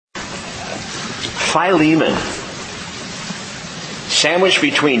Philemon, sandwiched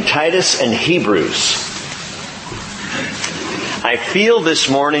between Titus and Hebrews. I feel this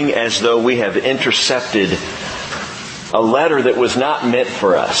morning as though we have intercepted a letter that was not meant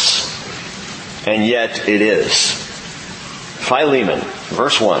for us, and yet it is. Philemon,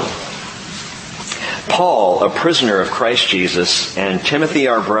 verse 1. Paul, a prisoner of Christ Jesus, and Timothy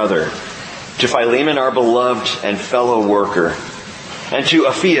our brother, to Philemon our beloved and fellow worker, and to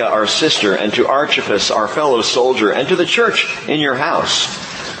Apphia our sister, and to Archippus our fellow soldier, and to the church in your house,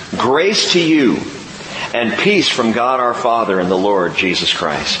 grace to you, and peace from God our Father and the Lord Jesus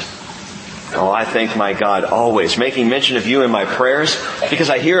Christ. Oh, I thank my God always, making mention of you in my prayers, because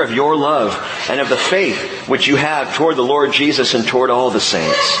I hear of your love and of the faith which you have toward the Lord Jesus and toward all the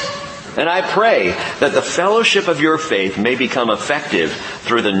saints. And I pray that the fellowship of your faith may become effective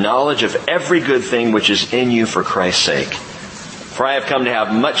through the knowledge of every good thing which is in you for Christ's sake. For I have come to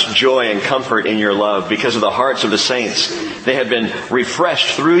have much joy and comfort in your love because of the hearts of the saints. They have been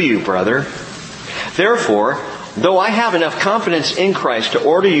refreshed through you, brother. Therefore, though I have enough confidence in Christ to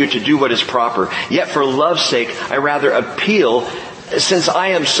order you to do what is proper, yet for love's sake I rather appeal, since I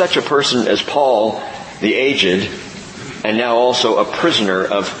am such a person as Paul, the aged, and now also a prisoner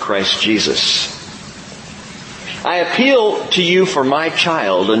of Christ Jesus. I appeal to you for my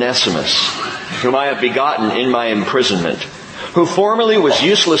child, Onesimus, whom I have begotten in my imprisonment, who formerly was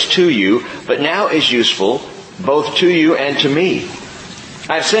useless to you, but now is useful both to you and to me.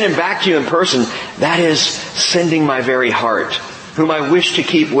 I have sent him back to you in person, that is, sending my very heart, whom I wish to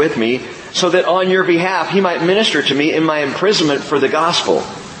keep with me, so that on your behalf he might minister to me in my imprisonment for the gospel.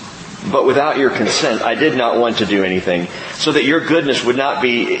 But without your consent, I did not want to do anything, so that your goodness would not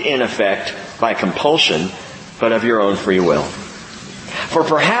be in effect by compulsion, but of your own free will. For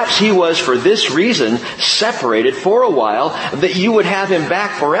perhaps he was for this reason separated for a while, that you would have him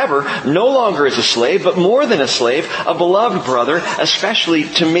back forever, no longer as a slave, but more than a slave, a beloved brother, especially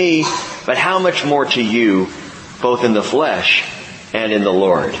to me, but how much more to you, both in the flesh and in the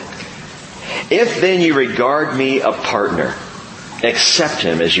Lord. If then you regard me a partner, accept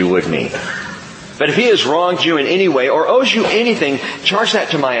him as you would me. But if he has wronged you in any way or owes you anything, charge that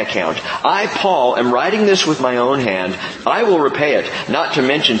to my account. I, Paul, am writing this with my own hand. I will repay it, not to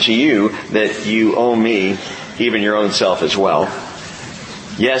mention to you that you owe me, even your own self as well.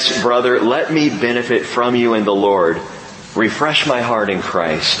 Yes, brother, let me benefit from you in the Lord. Refresh my heart in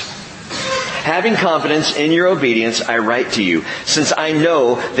Christ. Having confidence in your obedience, I write to you, since I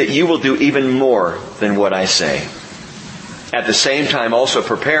know that you will do even more than what I say. At the same time also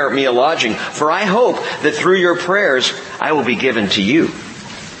prepare me a lodging, for I hope that through your prayers I will be given to you.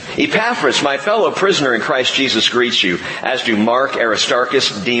 Epaphras, my fellow prisoner in Christ Jesus, greets you, as do Mark,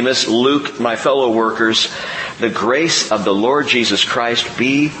 Aristarchus, Demas, Luke, my fellow workers. The grace of the Lord Jesus Christ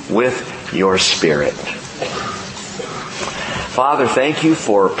be with your spirit. Father, thank you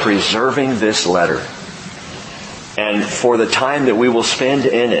for preserving this letter. And for the time that we will spend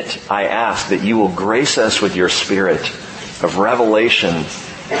in it, I ask that you will grace us with your Spirit of revelation,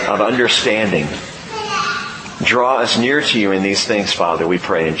 of understanding. Draw us near to you in these things, Father, we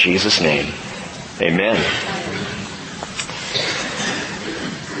pray in Jesus' name. Amen.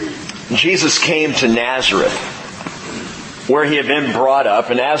 Jesus came to Nazareth, where he had been brought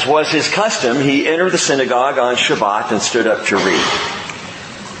up, and as was his custom, he entered the synagogue on Shabbat and stood up to read.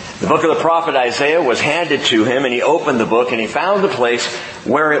 The book of the prophet Isaiah was handed to him, and he opened the book, and he found the place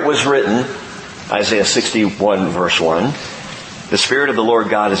where it was written, Isaiah 61 verse 1, the Spirit of the Lord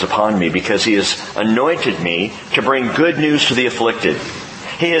God is upon me, because He has anointed me to bring good news to the afflicted.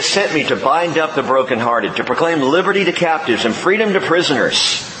 He has sent me to bind up the brokenhearted, to proclaim liberty to captives and freedom to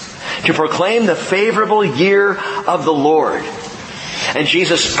prisoners, to proclaim the favorable year of the Lord. And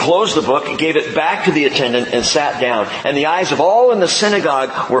Jesus closed the book, gave it back to the attendant, and sat down. And the eyes of all in the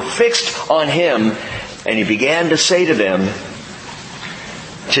synagogue were fixed on him. And he began to say to them,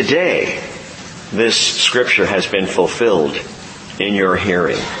 today this scripture has been fulfilled in your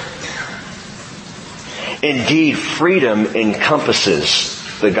hearing. Indeed, freedom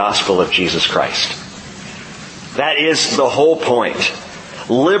encompasses the gospel of Jesus Christ. That is the whole point.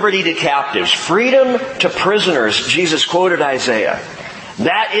 Liberty to captives, freedom to prisoners. Jesus quoted Isaiah.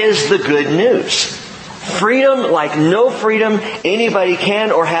 That is the good news. Freedom like no freedom anybody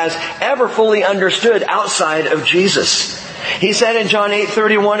can or has ever fully understood outside of Jesus. He said in John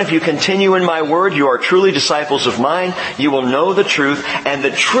 8:31, if you continue in my word, you are truly disciples of mine. You will know the truth, and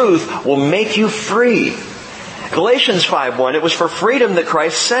the truth will make you free. Galatians 5:1, it was for freedom that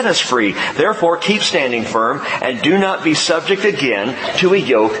Christ set us free. Therefore, keep standing firm and do not be subject again to a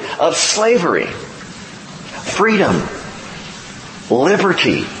yoke of slavery. Freedom.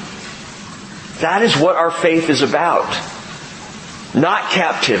 Liberty. That is what our faith is about. Not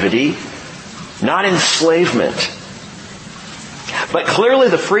captivity, not enslavement. But clearly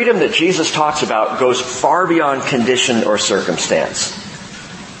the freedom that Jesus talks about goes far beyond condition or circumstance.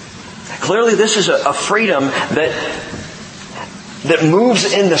 Clearly this is a freedom that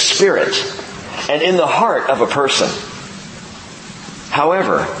moves in the spirit and in the heart of a person.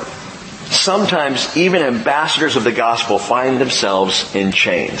 However, sometimes even ambassadors of the gospel find themselves in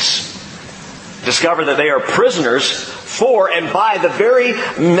chains. Discover that they are prisoners for and by the very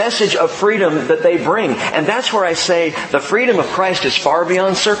message of freedom that they bring. And that's where I say the freedom of Christ is far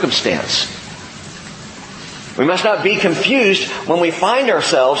beyond circumstance. We must not be confused when we find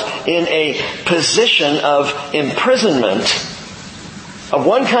ourselves in a position of imprisonment of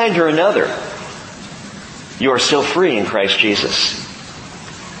one kind or another. You are still free in Christ Jesus.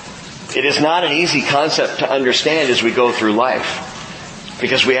 It is not an easy concept to understand as we go through life,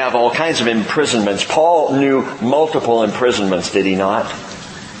 because we have all kinds of imprisonments. Paul knew multiple imprisonments, did he not?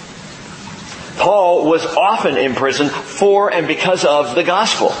 Paul was often imprisoned for and because of the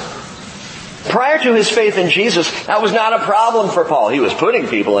gospel. Prior to his faith in Jesus, that was not a problem for Paul. He was putting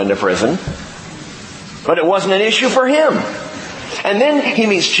people into prison, but it wasn't an issue for him. And then he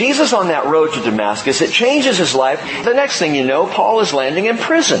meets Jesus on that road to Damascus. It changes his life. The next thing you know, Paul is landing in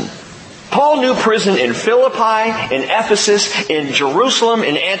prison. Paul knew prison in Philippi, in Ephesus, in Jerusalem,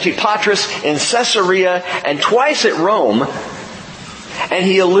 in Antipatris, in Caesarea, and twice at Rome. And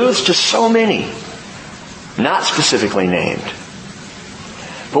he alludes to so many, not specifically named.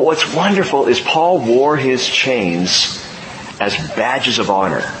 But what's wonderful is Paul wore his chains as badges of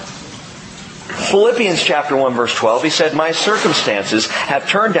honor. Philippians chapter 1 verse 12, he said, "My circumstances have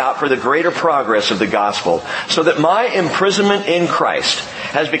turned out for the greater progress of the gospel, so that my imprisonment in Christ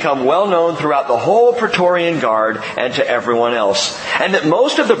has become well known throughout the whole Praetorian Guard and to everyone else. And that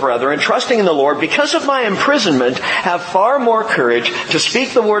most of the brethren, trusting in the Lord, because of my imprisonment, have far more courage to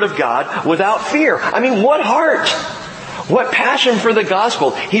speak the word of God without fear." I mean, what heart! What passion for the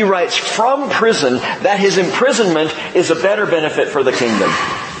gospel. He writes from prison that his imprisonment is a better benefit for the kingdom.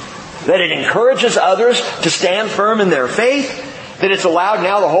 That it encourages others to stand firm in their faith. That it's allowed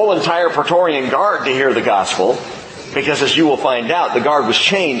now the whole entire Praetorian Guard to hear the gospel. Because as you will find out, the guard was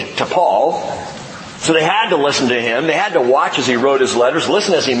chained to Paul. So they had to listen to him. They had to watch as he wrote his letters,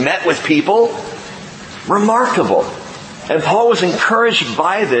 listen as he met with people. Remarkable. And Paul was encouraged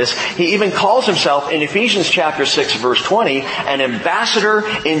by this. He even calls himself, in Ephesians chapter 6 verse 20, an ambassador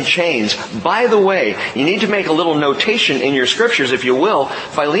in chains. By the way, you need to make a little notation in your scriptures, if you will.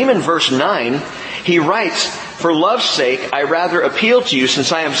 Philemon verse 9, he writes, "For love's sake, I rather appeal to you,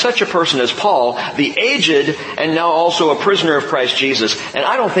 since I am such a person as Paul, the aged, and now also a prisoner of Christ Jesus." And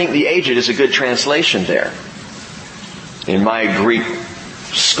I don't think the aged is a good translation there. In my Greek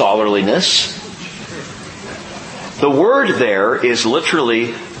scholarliness, the word there is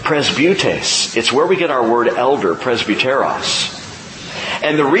literally presbytes. It's where we get our word elder, presbyteros.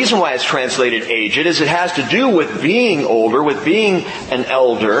 And the reason why it's translated aged is it has to do with being older, with being an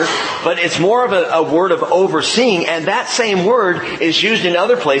elder, but it's more of a word of overseeing, and that same word is used in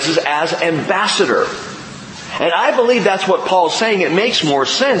other places as ambassador. And I believe that's what Paul's saying. It makes more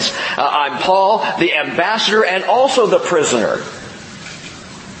sense. I'm Paul, the ambassador, and also the prisoner.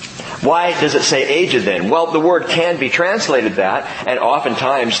 Why does it say aged then? Well, the word can be translated that, and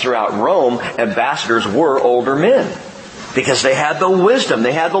oftentimes throughout Rome, ambassadors were older men. Because they had the wisdom,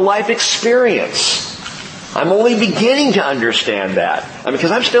 they had the life experience. I'm only beginning to understand that.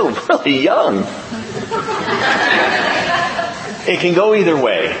 Because I'm still really young. It can go either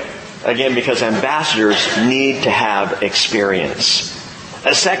way. Again, because ambassadors need to have experience.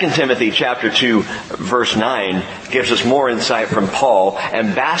 2 Timothy chapter 2 verse 9 gives us more insight from Paul.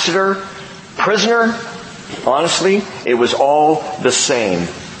 Ambassador, prisoner, honestly, it was all the same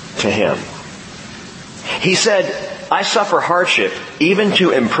to him. He said, "I suffer hardship, even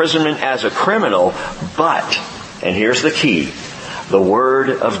to imprisonment as a criminal, but," and here's the key, "the word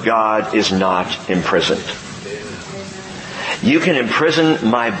of God is not imprisoned." You can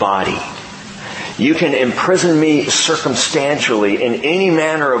imprison my body. You can imprison me circumstantially in any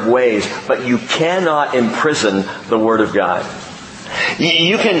manner of ways, but you cannot imprison the Word of God.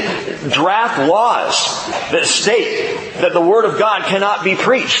 You can draft laws that state that the Word of God cannot be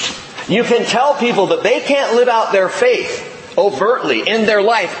preached. You can tell people that they can't live out their faith overtly in their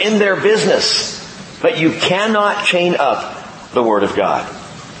life, in their business, but you cannot chain up the Word of God.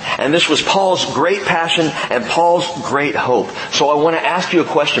 And this was Paul's great passion and Paul's great hope. So I want to ask you a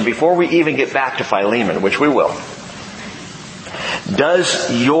question before we even get back to Philemon, which we will.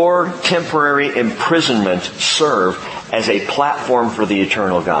 Does your temporary imprisonment serve as a platform for the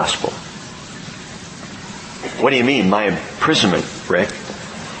eternal gospel? What do you mean, my imprisonment, Rick?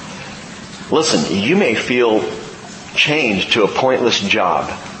 Listen, you may feel chained to a pointless job.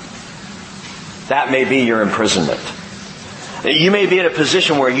 That may be your imprisonment. You may be in a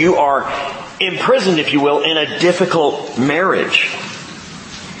position where you are imprisoned, if you will, in a difficult marriage.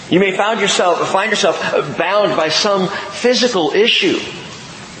 You may find yourself bound by some physical issue,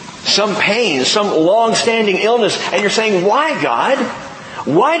 some pain, some long-standing illness, and you're saying, why, God?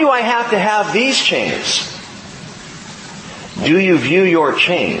 Why do I have to have these chains? Do you view your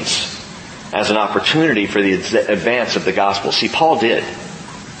chains as an opportunity for the advance of the gospel? See, Paul did.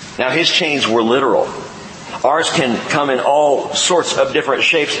 Now, his chains were literal. Ours can come in all sorts of different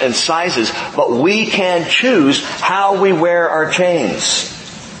shapes and sizes, but we can choose how we wear our chains.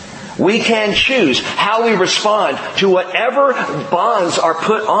 We can choose how we respond to whatever bonds are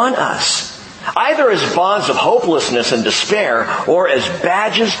put on us, either as bonds of hopelessness and despair or as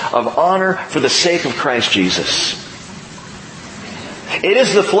badges of honor for the sake of Christ Jesus. It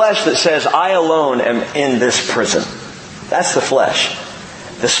is the flesh that says, I alone am in this prison. That's the flesh.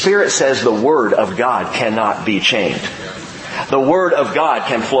 The Spirit says the Word of God cannot be chained. The Word of God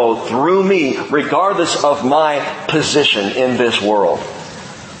can flow through me regardless of my position in this world.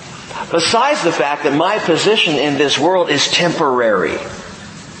 Besides the fact that my position in this world is temporary.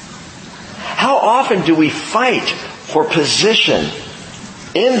 How often do we fight for position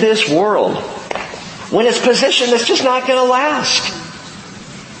in this world when it's position that's just not going to last?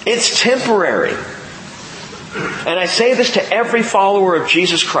 It's temporary. And I say this to every follower of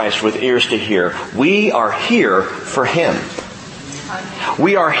Jesus Christ with ears to hear. We are here for Him.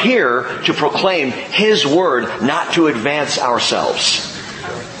 We are here to proclaim His Word, not to advance ourselves.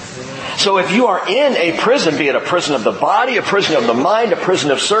 So if you are in a prison, be it a prison of the body, a prison of the mind, a prison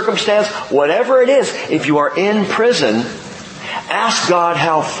of circumstance, whatever it is, if you are in prison, ask God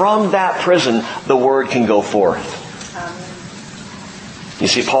how from that prison the Word can go forth. You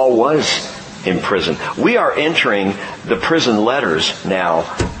see, Paul was in prison. We are entering the prison letters now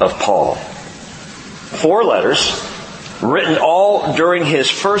of Paul. 4 letters, written all during his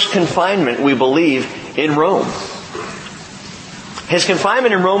first confinement, we believe, in Rome. His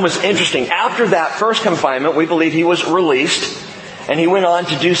confinement in Rome was interesting. After that first confinement, we believe he was released, and he went on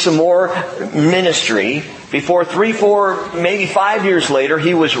to do some more ministry. Before 3, 4, maybe 5 years later,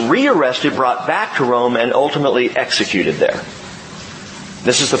 he was rearrested, brought back to Rome, and ultimately executed there.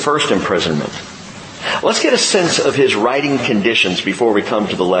 This is the first imprisonment. Let's get a sense of his writing conditions before we come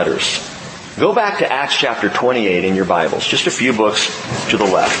to the letters. Go back to Acts chapter 28 in your Bibles, just a few books to the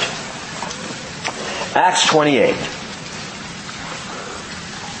left. Acts 28.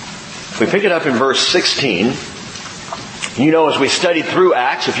 We pick it up in verse 16. You know, as we studied through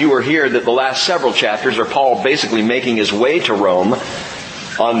Acts, if you were here, that the last several chapters are Paul basically making his way to Rome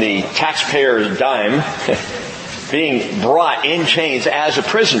on the taxpayer's dime, being brought in chains as a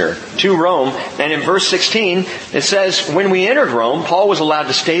prisoner to Rome. And in verse 16, it says, when we entered Rome, Paul was allowed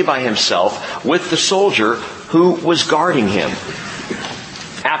to stay by himself with the soldier who was guarding him.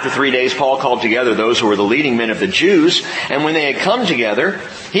 After 3 days, Paul called together those who were the leading men of the Jews, and when they had come together,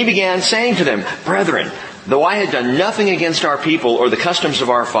 he began saying to them, Brethren, though I had done nothing against our people or the customs of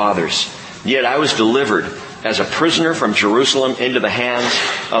our fathers, yet I was delivered as a prisoner from Jerusalem into the hands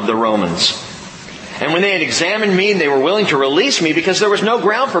of the Romans. And when they had examined me, they were willing to release me because there was no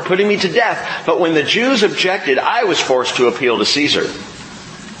ground for putting me to death. But when the Jews objected, I was forced to appeal to Caesar.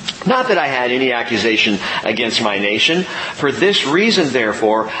 Not that I had any accusation against my nation. For this reason,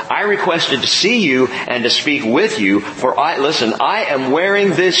 therefore, I requested to see you and to speak with you. For I am wearing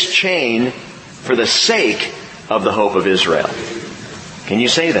this chain for the sake of the hope of Israel. Can you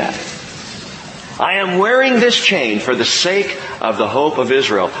say that? I am wearing this chain for the sake of the hope of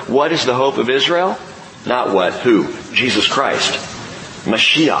Israel. What is the hope of Israel? Not what? Who? Jesus Christ.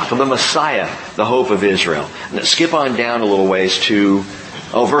 Mashiach, the Messiah, the hope of Israel. Now, skip on down a little ways to,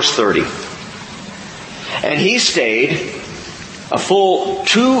 verse 30. And he stayed a full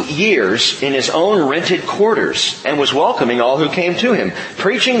 2 years in his own rented quarters and was welcoming all who came to him,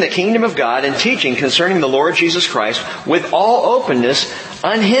 preaching the kingdom of God and teaching concerning the Lord Jesus Christ with all openness,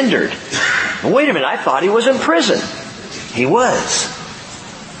 unhindered. Wait a minute, I thought he was in prison. He was.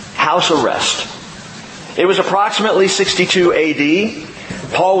 House arrest. It was approximately 62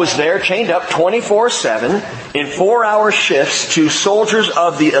 AD. Paul was there, chained up 24/7 in 4-hour shifts to soldiers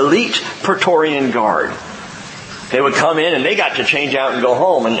of the elite Praetorian Guard. They would come in and they got to change out and go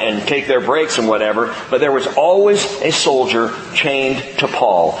home and take their breaks and whatever. But there was always a soldier chained to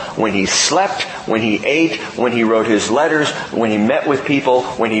Paul. When he slept, when he ate, when he wrote his letters, when he met with people,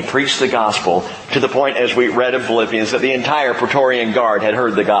 when he preached the gospel. To the point, as we read in Philippians, that the entire Praetorian Guard had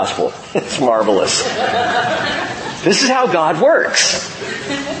heard the gospel. It's marvelous. This is how God works.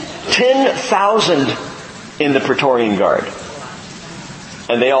 10,000 in the Praetorian Guard.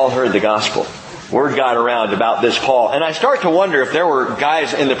 And they all heard the gospel. Word got around about this Paul. And I start to wonder if there were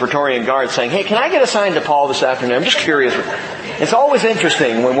guys in the Praetorian Guard saying, hey, can I get assigned to Paul this afternoon? I'm just curious. It's always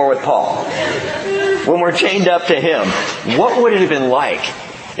interesting when we're with Paul. When we're chained up to him. What would it have been like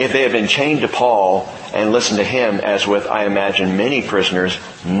if they had been chained to Paul and listened to him as with, I imagine, many prisoners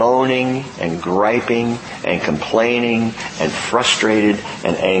moaning and griping and complaining and frustrated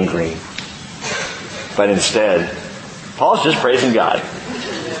and angry. But instead, Paul's just praising God.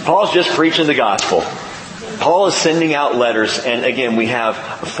 Paul's just preaching the gospel. Paul is sending out letters, and again, we have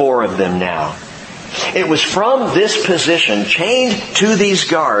 4 of them now. It was from this position, chained to these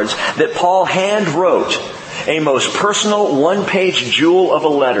guards, that Paul hand wrote a most personal 1-page jewel of a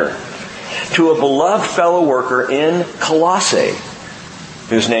letter to a beloved fellow worker in Colossae,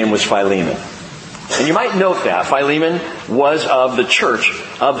 whose name was Philemon. And you might note that Philemon was of the church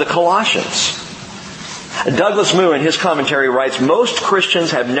of the Colossians. Douglas Moo, in his commentary, writes, most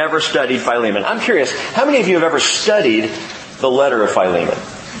Christians have never studied Philemon. I'm curious, how many of you have ever studied the letter of Philemon?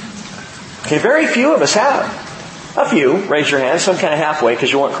 Okay, very few of us have. A few. Raise your hand. Some kind of halfway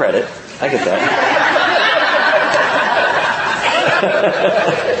because you want credit. I get that.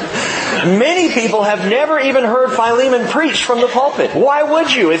 Many people have never even heard Philemon preached from the pulpit. Why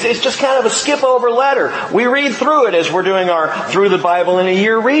would you? It's just kind of a skip-over letter. We read through it as we're doing our Through the Bible in a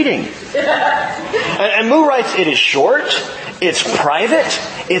Year reading. And Moo writes, it is short, it's private,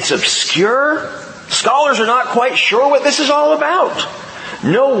 it's obscure. Scholars are not quite sure what this is all about.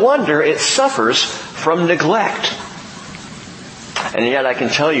 No wonder it suffers from neglect. And yet I can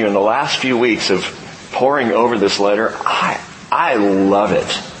tell you, in the last few weeks of poring over this letter, I love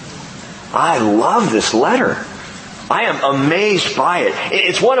it. I love this letter. I am amazed by it.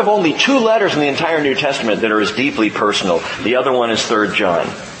 It's one of only 2 letters in the entire New Testament that are as deeply personal. The other one is 3 John,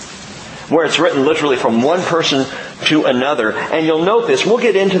 where it's written literally from one person to another. And you'll note this. We'll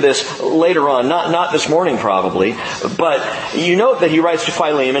get into this later on. Not this morning probably. But you note that he writes to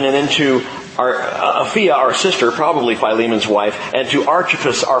Philemon and then to Apphia, our sister, probably Philemon's wife, and to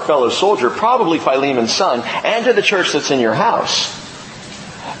Archippus, our fellow soldier, probably Philemon's son, and to the church that's in your house.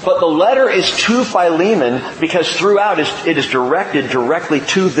 But the letter is to Philemon because throughout it is directed directly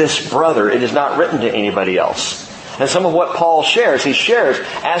to this brother. It is not written to anybody else. And some of what Paul shares, he shares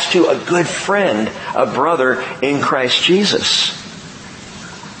as to a good friend, a brother in Christ Jesus.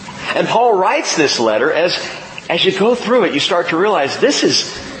 And Paul writes this letter as you go through it, you start to realize this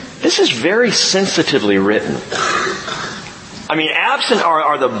is very sensitively written. I mean, absent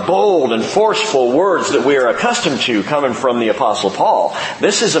are the bold and forceful words that we are accustomed to coming from the Apostle Paul.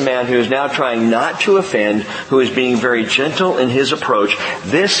 This is a man who is now trying not to offend, who is being very gentle in his approach.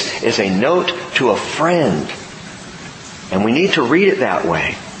 This is a note to a friend. And we need to read it that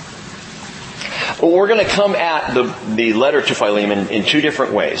way. Well, we're going to come at the letter to Philemon in 2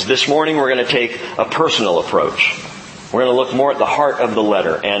 different ways. This morning we're going to take a personal approach. We're going to look more at the heart of the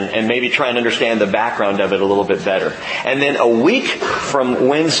letter and maybe try and understand the background of it a little bit better. And then a week from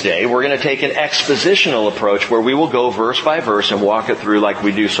Wednesday, we're going to take an expositional approach where we will go verse by verse and walk it through like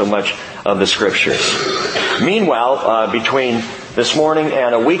we do so much of the Scriptures. Meanwhile, between this morning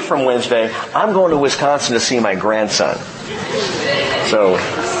and a week from Wednesday, I'm going to Wisconsin to see my grandson. So,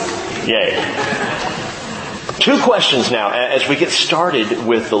 yay. 2 questions now as we get started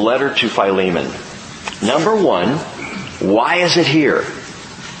with the letter to Philemon. Number 1, why is it here?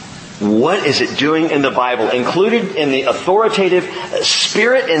 What is it doing in the Bible? Included in the authoritative,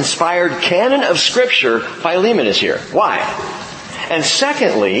 Spirit-inspired canon of Scripture, Philemon is here. Why? And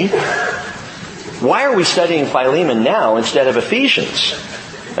secondly, why are we studying Philemon now instead of Ephesians?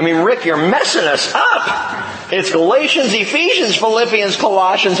 I mean, Rick, you're messing us up. It's Galatians, Ephesians, Philippians,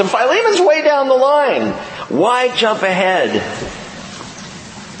 Colossians, and Philemon's way down the line. Why jump ahead?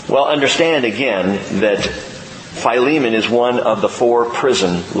 Well, understand again that Philemon is one of the 4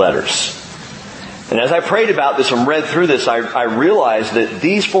 prison letters. And as I prayed about this and read through this, I realized that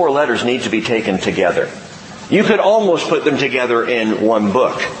these 4 letters need to be taken together. You could almost put them together in one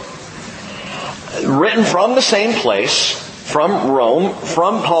book. Written from the same place, from Rome,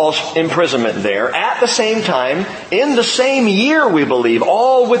 from Paul's imprisonment there, at the same time, in the same year, we believe,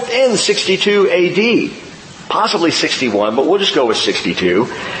 all within 62 AD. Possibly 61, but we'll just go with 62.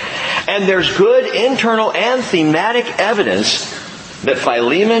 And there's good internal and thematic evidence that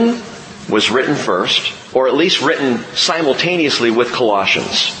Philemon was written first, or at least written simultaneously with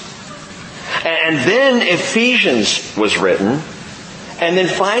Colossians. And then Ephesians was written. And then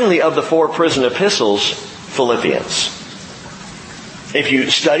finally, of the 4 prison epistles, Philippians. If you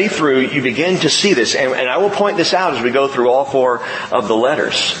study through, you begin to see this. And I will point this out as we go through all 4 of the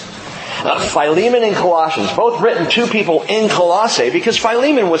letters. Philemon and Colossians, both written to people in Colossae, because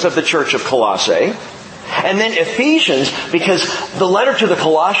Philemon was of the church of Colossae. And then Ephesians, because the letter to the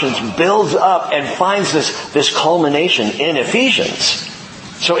Colossians builds up and finds this culmination in Ephesians.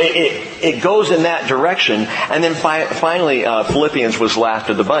 So it goes in that direction. And then finally, Philippians was last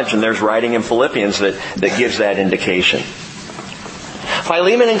of the bunch. And there's writing in Philippians that gives that indication.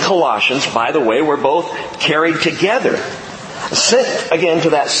 Philemon and Colossians, by the way, were both carried together. Sent again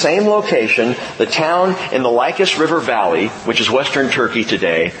to that same location, the town in the Lycus River Valley, which is western Turkey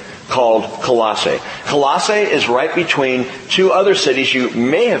today, called Colossae. Colossae is right between 2 other cities you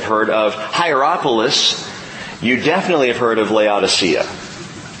may have heard of, Hierapolis. You definitely have heard of Laodicea.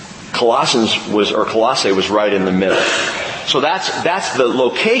 Colossae was right in the middle. So that's the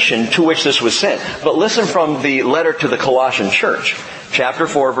location to which this was sent. But listen from the letter to the Colossian church. Chapter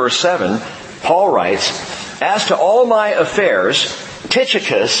 4, verse 7, Paul writes, "As to all my affairs,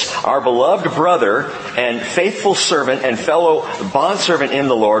 Tychicus, our beloved brother and faithful servant and fellow bondservant in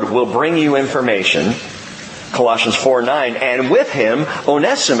the Lord, will bring you information." Colossians 4:9, "And with him,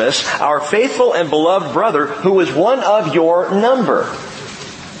 Onesimus, our faithful and beloved brother, who is one of your number."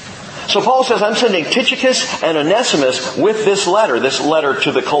 So Paul says, I'm sending Tychicus and Onesimus with this letter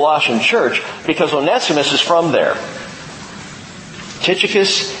to the Colossian church, because Onesimus is from there.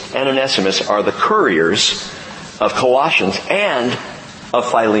 Tychicus and Onesimus are the couriers of Colossians and of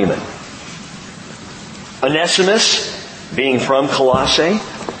Philemon. Onesimus, being from Colossae,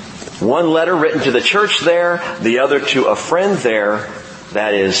 one letter written to the church there, the other to a friend there,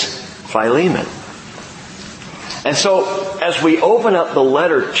 that is Philemon. And so, as we open up the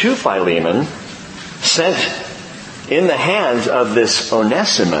letter to Philemon, sent in the hands of this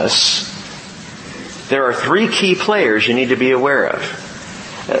Onesimus, there are 3 key players you need to be aware of.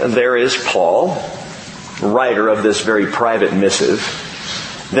 There is Paul, writer of this very private missive.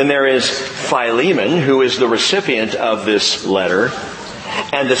 Then there is Philemon, who is the recipient of this letter.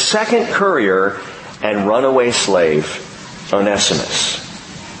 And the second courier and runaway slave, Onesimus.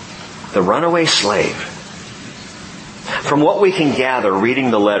 The runaway slave. From what we can gather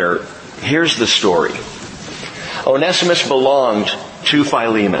reading the letter, here's the story. Onesimus belonged to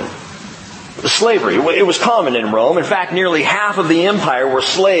Philemon. Slavery, it was common in Rome. In fact, nearly half of the empire were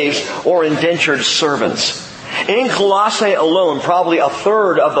slaves or indentured servants. In Colossae alone, probably a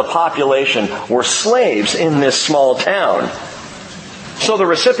third of the population were slaves in this small town. So the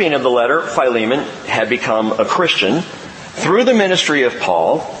recipient of the letter, Philemon, had become a Christian through the ministry of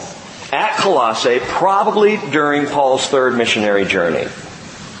Paul at Colossae, probably during Paul's 3rd missionary journey.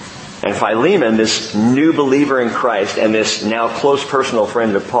 And Philemon, this new believer in Christ and this now close personal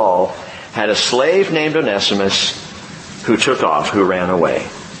friend of Paul, had a slave named Onesimus who took off, who ran away.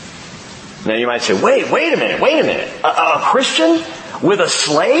 Now you might say, wait a minute. A Christian with a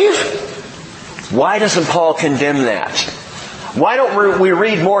slave? Why doesn't Paul condemn that? Why don't we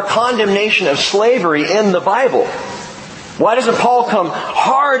read more condemnation of slavery in the Bible? Why doesn't Paul come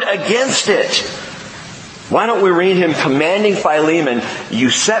hard against it? Why don't we read him commanding Philemon, you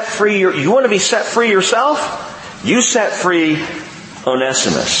want to be set free yourself? You set free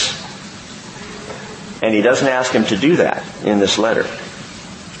Onesimus. And he doesn't ask him to do that in this letter.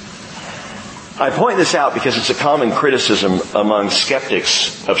 I point this out because it's a common criticism among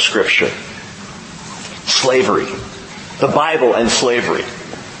skeptics of Scripture. Slavery. The Bible and slavery.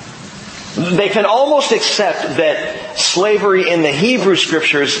 They can almost accept that slavery in the Hebrew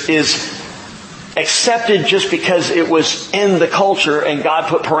Scriptures is accepted just because it was in the culture and God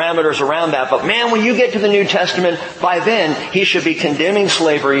put parameters around that. But man, when you get to the New Testament, by then He should be condemning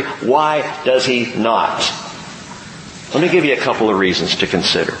slavery. Why does He not? Let me give you a couple of reasons to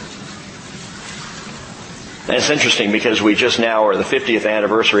consider. And it's interesting because we just now are the 50th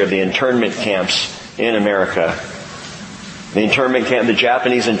anniversary of the internment camps in America. The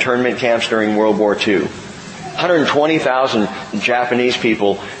Japanese internment camps during World War II. 120,000 Japanese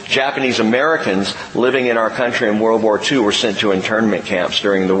people, Japanese Americans living in our country in World War II were sent to internment camps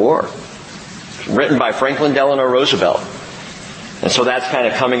during the war. Written by Franklin Delano Roosevelt. And so that's kind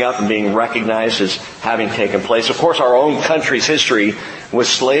of coming up and being recognized as having taken place. Of course, our own country's history with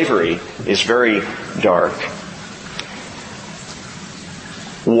slavery is very dark.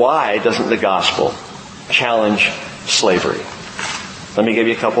 Why doesn't the gospel challenge slavery? Let me give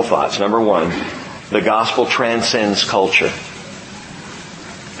you a couple thoughts. Number one, the gospel transcends culture.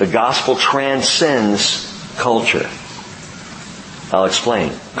 The gospel transcends culture. I'll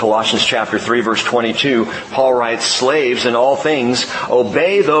explain. Colossians chapter 3 verse 22, Paul writes, "Slaves in all things,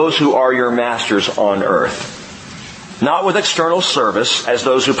 obey those who are your masters on earth. Not with external service as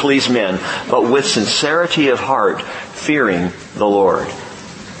those who please men, but with sincerity of heart, fearing the Lord.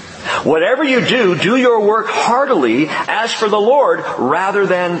 Whatever you do, do your work heartily as for the Lord rather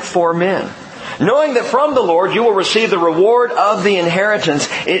than for men. Knowing that from the Lord you will receive the reward of the inheritance.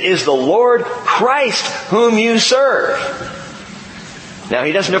 It is the Lord Christ whom you serve." Now,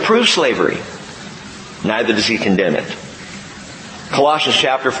 he doesn't approve slavery. Neither does he condemn it. Colossians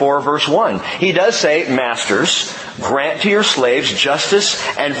chapter 4 verse 1. He does say, "Masters, grant to your slaves justice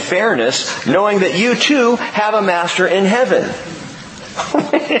and fairness, knowing that you too have a master in heaven."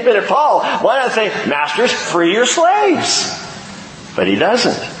 Wait a minute, Paul, why not say, "Masters, free your slaves"? But he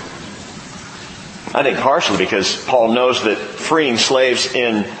doesn't. I think partially because Paul knows that freeing slaves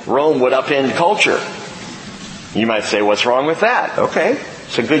in Rome would upend culture. You might say, what's wrong with that? Okay,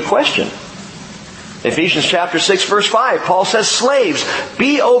 it's a good question. Ephesians chapter 6 verse 5, Paul says, "Slaves,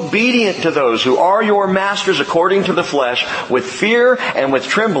 be obedient to those who are your masters according to the flesh, with fear and with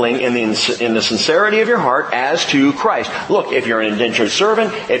trembling in the sincerity of your heart as to Christ." Look, if you're an indentured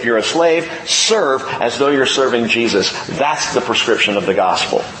servant, if you're a slave, serve as though you're serving Jesus. That's the prescription of the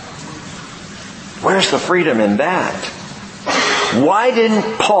gospel. Where's the freedom in that? Why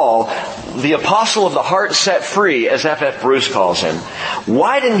didn't Paul, the apostle of the heart set free, as F.F. Bruce calls him,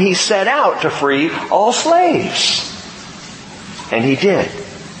 why didn't he set out to free all slaves? And he did,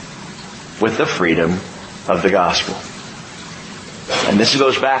 with the freedom of the gospel. And this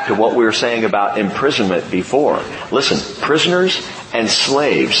goes back to what we were saying about imprisonment before. Listen, prisoners and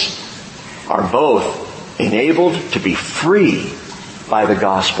slaves are both enabled to be free by the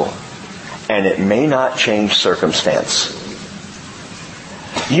gospel. And it may not change circumstance.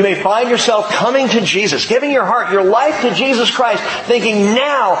 You may find yourself coming to Jesus, giving your heart, your life to Jesus Christ, thinking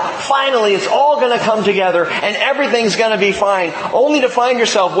now, finally, it's all going to come together and everything's going to be fine, only to find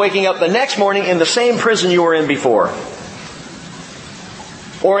yourself waking up the next morning in the same prison you were in before.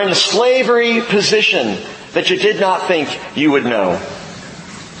 Or in a slavery position that you did not think you would know.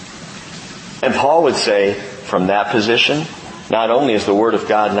 And Paul would say, from that position, not only is the Word of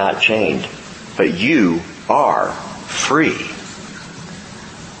God not chained, but you are free.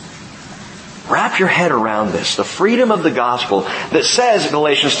 Wrap your head around this. The freedom of the gospel that says,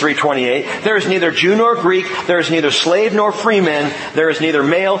 Galatians 3:28, "There is neither Jew nor Greek, there is neither slave nor free man, there is neither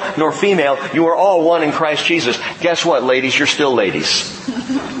male nor female. You are all one in Christ Jesus." Guess what, ladies? You're still ladies.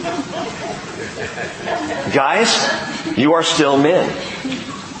 Guys, you are still men.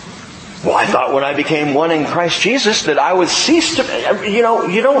 Well, I thought when I became one in Christ Jesus that I would cease to... You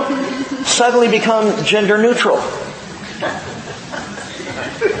don't suddenly become gender neutral.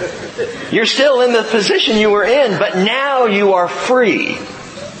 You're still in the position you were in, but now you are free.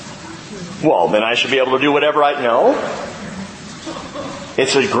 Well, then I should be able to do whatever I know.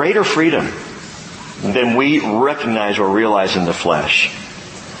 It's a greater freedom than we recognize or realize in the flesh.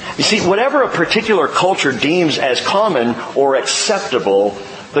 You see, whatever a particular culture deems as common or acceptable,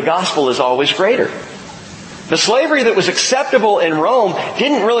 the gospel is always greater. The slavery that was acceptable in Rome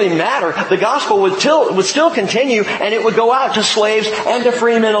didn't really matter. The gospel would still continue, and it would go out to slaves and to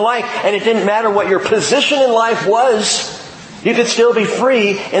free men alike. And it didn't matter what your position in life was. You could still be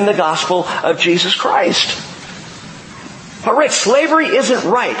free in the gospel of Jesus Christ. But Rick, slavery isn't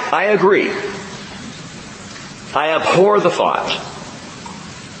right. I agree. I abhor the thought.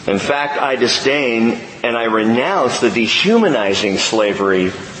 In fact, I disdain and I renounce the dehumanizing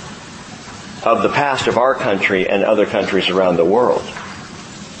slavery of the past of our country and other countries around the world.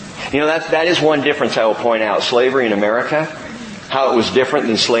 That is one difference I will point out. Slavery in America, how it was different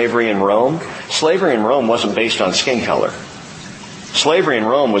than slavery in Rome. Slavery in Rome wasn't based on skin color. Slavery in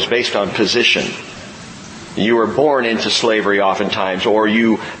Rome was based on position. You were born into slavery oftentimes, or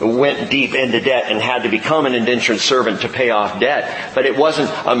you went deep into debt and had to become an indentured servant to pay off debt. But it wasn't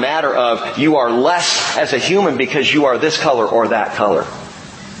a matter of you are less as a human because you are this color or that color.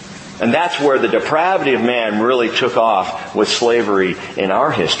 And that's where the depravity of man really took off with slavery in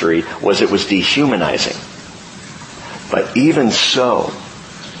our history, was it was dehumanizing. But even so,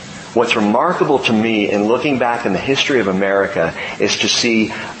 what's remarkable to me in looking back in the history of America is to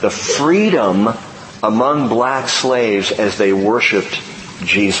see the freedom among black slaves as they worshipped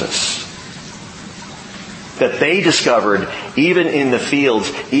Jesus. That they discovered, even in the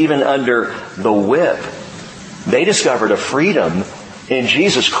fields, even under the whip, they discovered a freedom in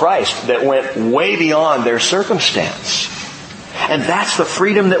Jesus Christ that went way beyond their circumstance. And that's the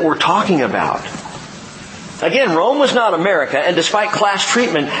freedom that we're talking about. Again, Rome was not America, and despite class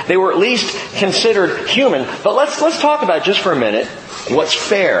treatment, they were at least considered human. But let's talk about, just for a minute, what's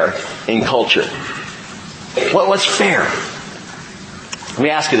fair in culture. What's fair? Let me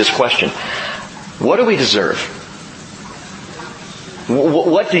ask you this question. What do we deserve?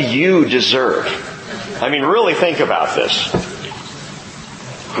 What do you deserve? I mean, really think about this.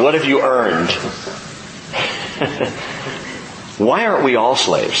 What have you earned? Why aren't we all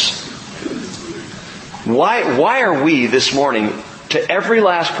slaves? Why are we this morning, to every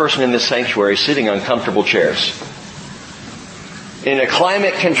last person in this sanctuary, sitting on comfortable chairs? In a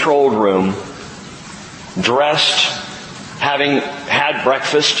climate-controlled room, dressed, having had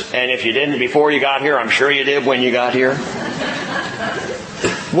breakfast, and if you didn't before you got here, I'm sure you did when you got here.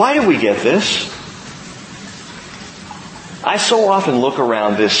 Why do we get this? I so often look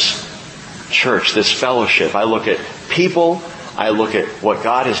around this church, this fellowship. I look at people, I look at what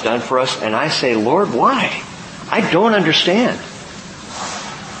God has done for us, and I say, Lord, why? I don't understand.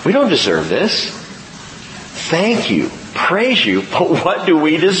 We don't deserve this. Thank you. Praise you. But what do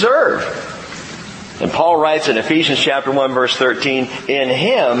we deserve? And Paul writes in Ephesians chapter 1 verse 13, in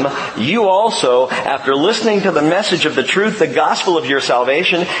Him you also, after listening to the message of the truth, the gospel of your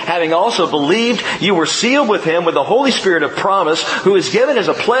salvation, having also believed, you were sealed with Him with the Holy Spirit of promise, who is given as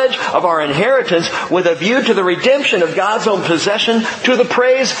a pledge of our inheritance with a view to the redemption of God's own possession, to the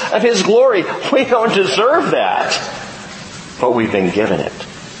praise of His glory. We don't deserve that, but we've been given it.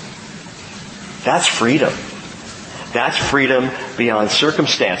 That's freedom. That's freedom beyond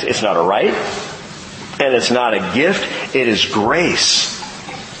circumstance. It's not a right. And it's not a gift, it is grace.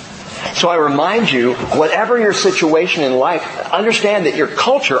 So I remind you, whatever your situation in life, understand that your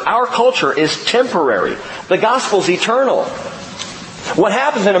culture, our culture, is temporary. The gospel's eternal. What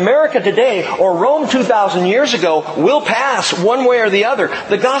happens in America today, or Rome 2,000 years ago, will pass one way or the other.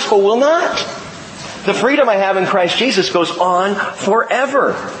 The gospel will not. The freedom I have in Christ Jesus goes on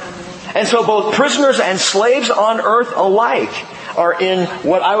forever. And so both prisoners and slaves on earth alike are in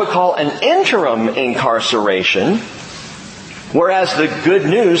what I would call an interim incarceration, whereas the good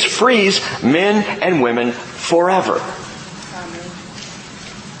news frees men and women forever.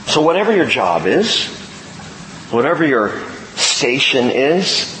 So whatever your job is, whatever your station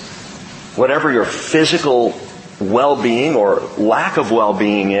is, whatever your physical well-being or lack of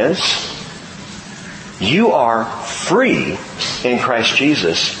well-being is, you are free in Christ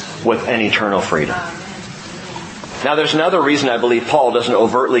Jesus with an eternal freedom. Now there's another reason I believe Paul doesn't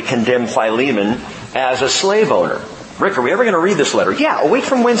overtly condemn Philemon as a slave owner. Rick, are we ever going to read this letter? Yeah, a week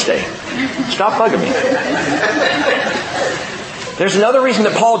from Wednesday. Stop bugging me. There's another reason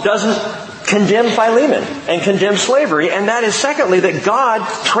that Paul doesn't condemn Philemon and condemn slavery, and that is secondly that God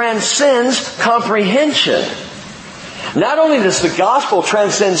transcends comprehension. Not only does the gospel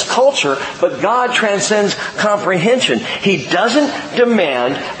transcend culture, but God transcends comprehension. He doesn't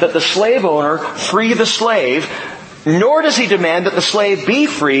demand that the slave owner free the slave, nor does He demand that the slave be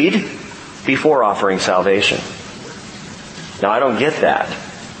freed before offering salvation. Now I don't get that.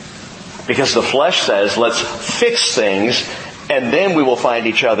 Because the flesh says, let's fix things, and then we will find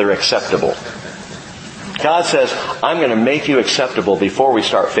each other acceptable. God says, I'm going to make you acceptable before we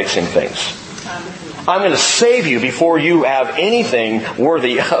start fixing things. I'm going to save you before you have anything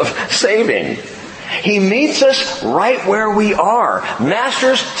worthy of saving. He meets us right where we are.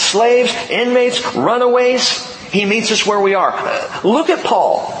 Masters, slaves, inmates, runaways. He meets us where we are. Look at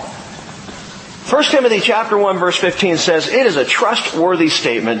Paul. 1 Timothy chapter 1 verse 15 says, it is a trustworthy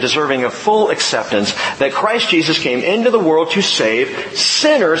statement deserving of full acceptance that Christ Jesus came into the world to save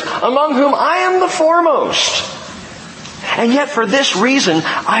sinners, among whom I am the foremost. And yet for this reason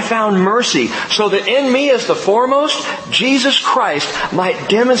I found mercy, so that in me as the foremost, Jesus Christ might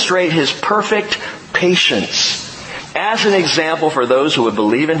demonstrate His perfect patience as an example for those who would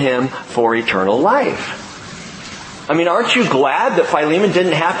believe in Him for eternal life. I mean, aren't you glad that Philemon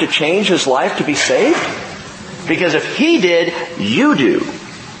didn't have to change his life to be saved? Because if he did, you do.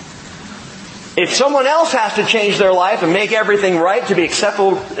 If someone else has to change their life and make everything right to be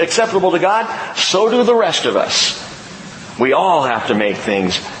acceptable to God, so do the rest of us. We all have to make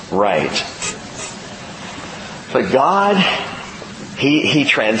things right. But God, He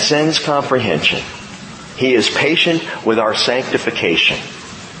transcends comprehension. He is patient with our sanctification.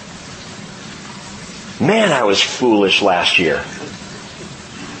 Man, I was foolish last year.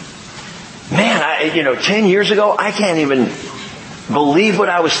 Man, 10 years ago, I can't even believe what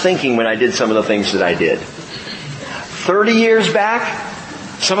I was thinking when I did some of the things that I did. 30 years back,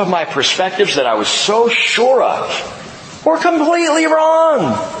 some of my perspectives that I was so sure of were completely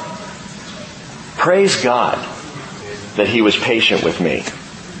wrong. Praise God. that he was patient with me.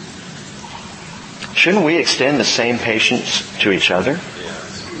 Shouldn't we extend the same patience to each other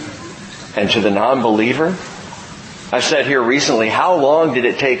and to the non-believer? I've said here recently, how long did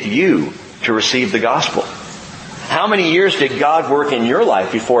it take you to receive the gospel? How many years did God work in your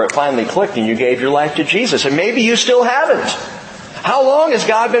life before it finally clicked and you gave your life to Jesus? And maybe you still haven't. How long has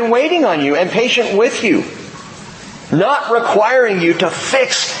God been waiting on you and patient with you? Not requiring you to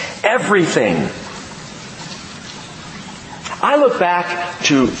fix everything. I look back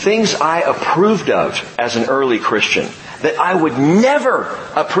to things I approved of as an early Christian that I would never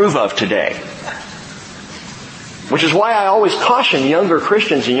approve of today. Which is why I always caution younger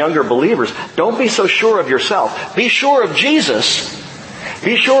Christians and younger believers, don't be so sure of yourself. Be sure of Jesus.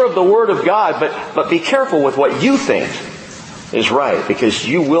 Be sure of the Word of God, but be careful with what you think is right, because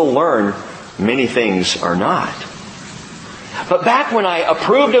you will learn many things are not. But back when I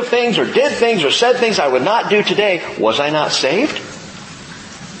approved of things or did things or said things I would not do today, was I not saved?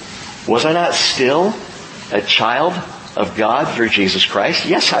 Was I not still a child of God through Jesus Christ?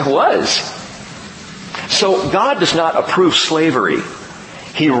 Yes, I was. So God does not approve slavery.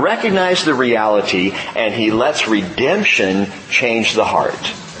 He recognized the reality and He lets redemption change the heart.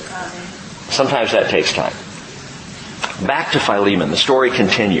 Sometimes that takes time. Back to Philemon. The story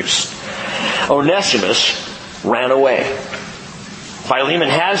continues. Onesimus ran away. Philemon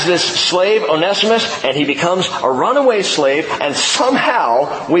has this slave, Onesimus, and he becomes a runaway slave, and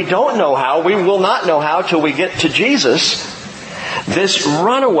somehow, we don't know how, we will not know how till we get to Jesus, this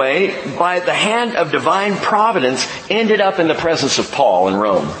runaway, by the hand of divine providence, ended up in the presence of Paul in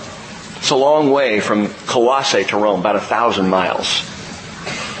Rome. It's a long way from Colossae to Rome, about 1,000 miles.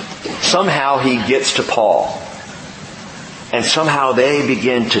 Somehow he gets to Paul. And somehow they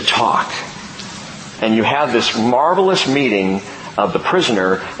begin to talk. And you have this marvelous meeting of the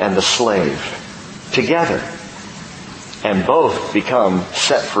prisoner and the slave together. And both become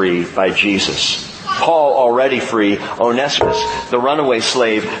set free by Jesus. Paul already free. Onesimus, the runaway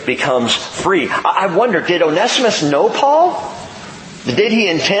slave, becomes free. I wonder, did Onesimus know Paul? Did he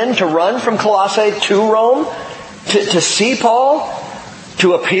intend to run from Colossae to Rome? To see Paul?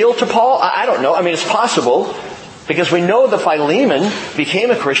 To appeal to Paul? I don't know. I mean, it's possible. Because we know that Philemon became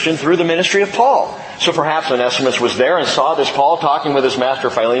a Christian through the ministry of Paul. So perhaps Onesimus was there and saw this Paul talking with his master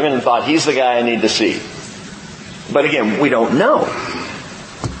Philemon and thought, he's the guy I need to see. But again, we don't know.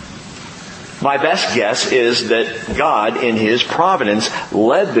 My best guess is that God, in His providence,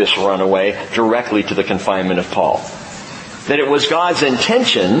 led this runaway directly to the confinement of Paul. That it was God's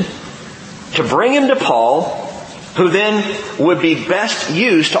intention to bring him to Paul, who then would be best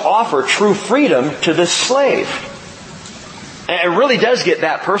used to offer true freedom to this slave. And it really does get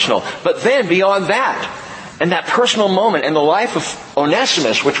that personal. But then beyond that, and that personal moment in the life of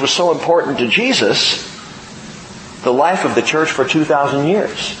Onesimus, which was so important to Jesus, the life of the church for 2,000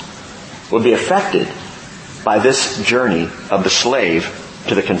 years would be affected by this journey of the slave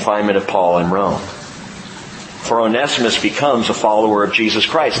to the confinement of Paul in Rome. For Onesimus becomes a follower of Jesus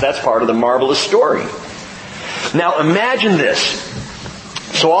Christ. That's part of the marvelous story. Now imagine this.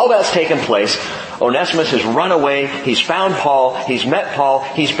 So all that's taken place. Onesimus has run away. He's found Paul. He's met Paul.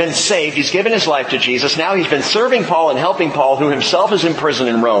 He's been saved. He's given his life to Jesus. Now he's been serving Paul and helping Paul, who himself is in prison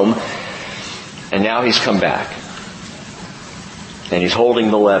in Rome. And now he's come back. And he's holding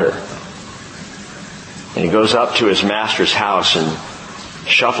the letter. And he goes up to his master's house and,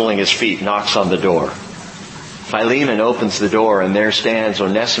 shuffling his feet, knocks on the door. Philemon opens the door, and there stands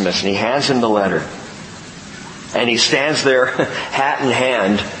Onesimus, and he hands him the letter. And he stands there, hat in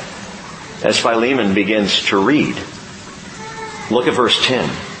hand, as Philemon begins to read. Look at verse 10.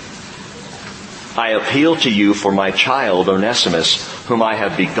 I appeal to you for my child Onesimus, whom I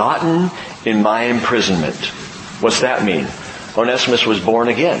have begotten in my imprisonment. What's that mean? Onesimus was born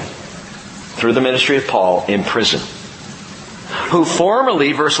again through the ministry of Paul in prison. Who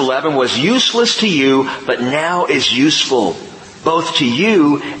formerly, verse 11, was useless to you, but now is useful, both to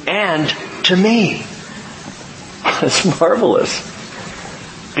you and to me. That's marvelous.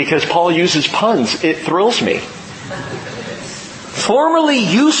 Because Paul uses puns. It thrills me. Formerly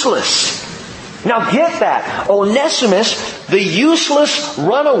useless. Now get that. Onesimus, the useless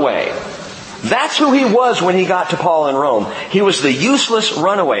runaway. That's who he was when he got to Paul in Rome. He was the useless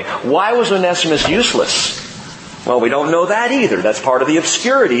runaway. Why was Onesimus useless? Well, we don't know that either. That's part of the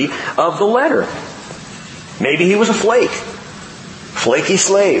obscurity of the letter. Maybe he was a flake. Flaky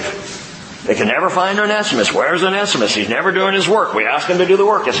slave. They can never find Onesimus. Where's Onesimus? He's never doing his work. We ask him to do the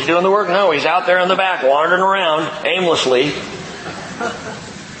work. Is he doing the work? No, he's out there in the back wandering around aimlessly.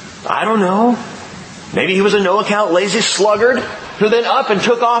 I don't know. Maybe he was a no-account lazy sluggard. who then up and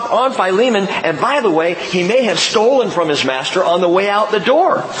took off on Philemon, and by the way, he may have stolen from his master on the way out the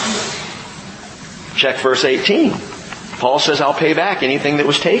door. Check verse 18. Paul says, I'll pay back anything that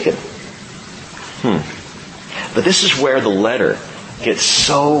was taken. But this is where the letter gets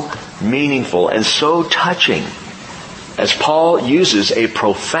so meaningful and so touching, as Paul uses a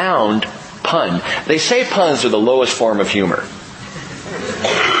profound pun. They say puns are the lowest form of humor.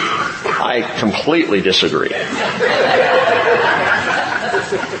 I completely disagree.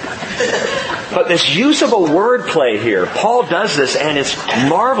 But this use of a wordplay here, Paul does this and it's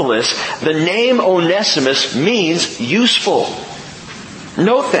marvelous. The name Onesimus means useful.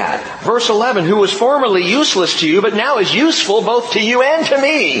 Note that. Verse 11, who was formerly useless to you, but now is useful both to you and to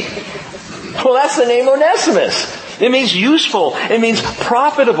me. Well, that's the name Onesimus. It means useful. It means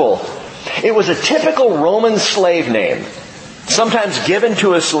profitable. It was a typical Roman slave name. Sometimes given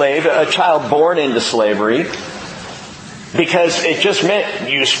to a slave, a child born into slavery, because it just meant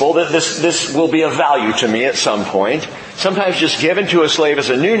useful, that this will be of value to me at some point. Sometimes just given to a slave as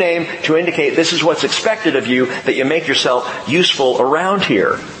a new name to indicate this is what's expected of you, that you make yourself useful around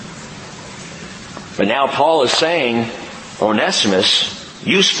here. But now Paul is saying, Onesimus,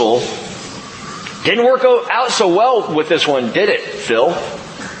 useful, didn't work out so well with this one, did it, Phil?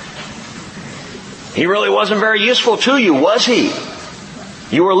 He really wasn't very useful to you, was he?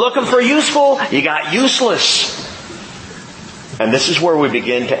 You were looking for useful, you got useless. And this is where we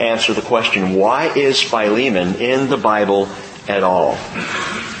begin to answer the question, why is Philemon in the Bible at all?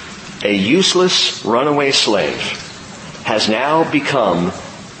 A useless runaway slave has now become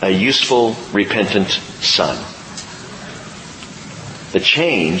a useful, repentant son. The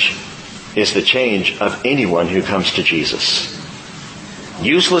change is the change of anyone who comes to Jesus.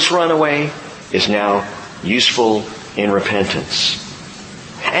 Useless runaway is now useful in repentance.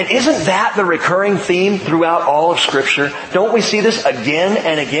 And isn't that the recurring theme throughout all of Scripture? Don't we see this again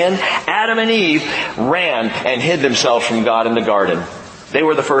and again? Adam and Eve ran and hid themselves from God in the garden. They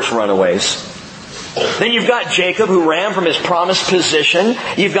were the first runaways. Then you've got Jacob who ran from his promised position.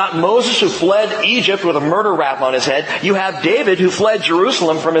 You've got Moses who fled Egypt with a murder rap on his head. You have David who fled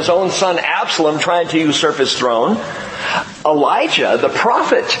Jerusalem from his own son Absalom trying to usurp his throne. Elijah, the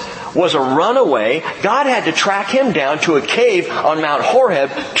prophet, was a runaway. God had to track him down to a cave on Mount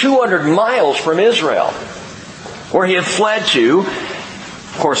Horeb, 200 miles from Israel, where he had fled to.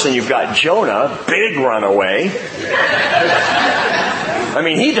 Of course, then you've got Jonah, big runaway. I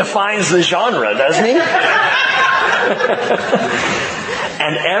mean, he defines the genre, doesn't he?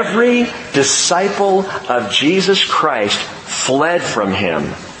 And every disciple of Jesus Christ fled from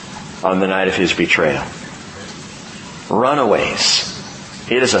him on the night of his betrayal. Runaways.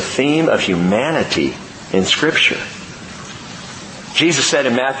 It is a theme of humanity in Scripture. Jesus said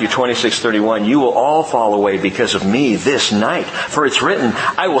in Matthew 26:31, you will all fall away because of me this night. For it's written,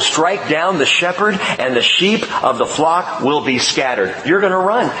 I will strike down the shepherd and the sheep of the flock will be scattered. You're going to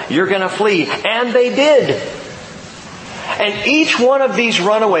run. You're going to flee. And they did. And each one of these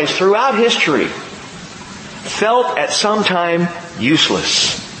runaways throughout history felt at some time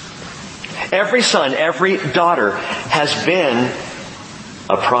useless. Every son, every daughter has been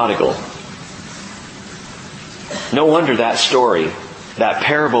a prodigal. No wonder that story, that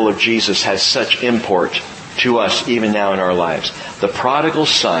parable of Jesus has such import to us even now in our lives. The prodigal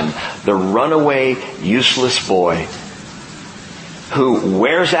son, the runaway, useless boy who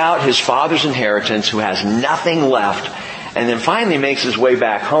wears out his father's inheritance, who has nothing left, and then finally makes his way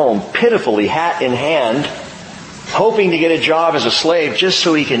back home, pitifully, hat in hand, hoping to get a job as a slave just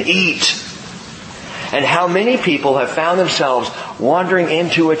so he can eat. And how many people have found themselves wandering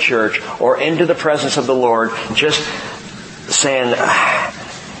into a church or into the presence of the Lord just saying,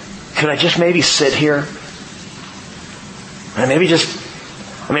 could I just maybe sit here? And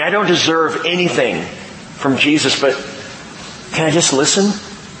I don't deserve anything from Jesus, but can I just listen?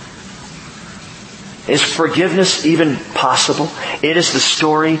 Is forgiveness even possible? It is the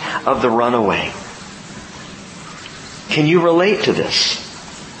story of the runaway. Can you relate to this?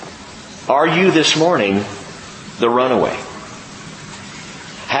 Are you this morning the runaway?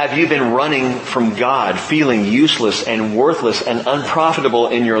 Have you been running from God, feeling useless and worthless and unprofitable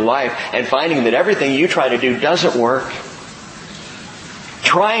in your life, and finding that everything you try to do doesn't work?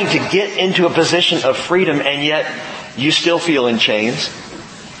 Trying to get into a position of freedom, and yet you still feel in chains?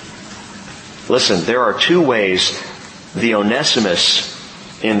 Listen, there are two ways the Onesimus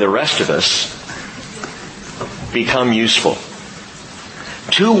in the rest of us become useful.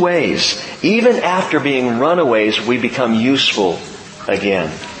 Two ways. Even after being runaways, we become useful again.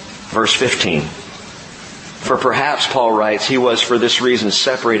 Verse 15. For For perhaps, Paul writes, he was for this reason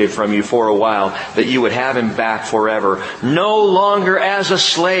separated from you for a while, that you would have him back forever, no longer as a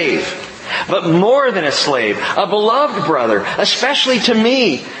slave, but more than a slave, a beloved brother, especially to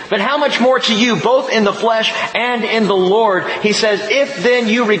me. But how much more to you, both in the flesh and in the Lord? He says, if then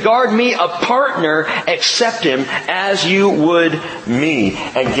you regard me a partner, accept him as you would me.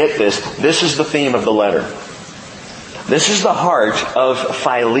 And get this is the theme of the letter. This is the heart of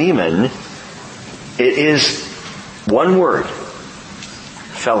Philemon. It is one word: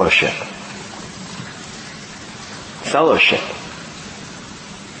 fellowship. Fellowship.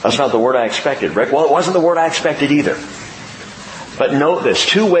 That's not the word I expected, Rick. Well, it wasn't the word I expected either. But note this,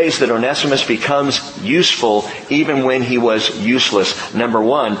 2 ways that Onesimus becomes useful even when he was useless. Number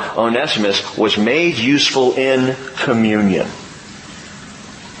 1, Onesimus was made useful in communion.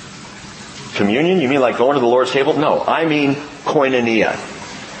 Communion? You mean like going to the Lord's table? No, I mean koinonia.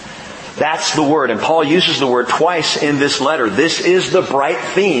 That's the word. And Paul uses the word twice in this letter. This is the bright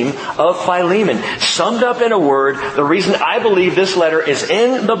theme of Philemon. Summed up in a word, the reason I believe this letter is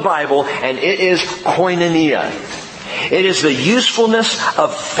in the Bible, and it is koinonia. It is the usefulness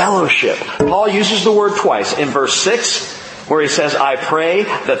of fellowship. Paul uses the word twice. In verse 6, where he says, I pray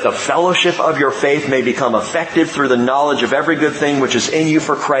that the fellowship of your faith may become effective through the knowledge of every good thing which is in you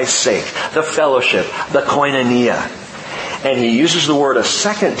for Christ's sake. The fellowship, the koinonia. And he uses the word a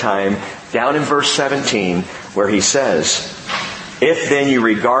second time down in verse 17, where he says, if then you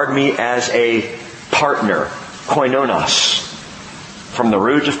regard me as a partner, koinonos, from the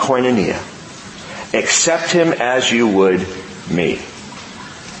root of koinonia, accept him as you would me.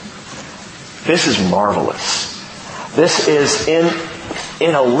 This is marvelous. This is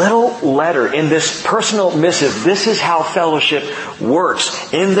in a little letter, in this personal missive, this is how fellowship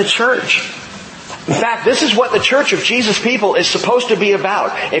works in the church. In fact, this is what the Church of Jesus People is supposed to be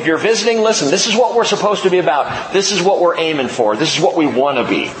about. If you're visiting, listen, this is what we're supposed to be about. This is what we're aiming for. This is what we want to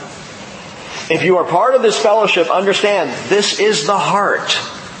be. If you are part of this fellowship, understand, this is the heart.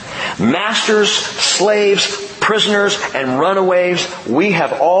 Masters, slaves, prisoners, and runaways, we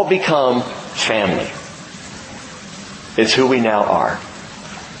have all become family. It's who we now are.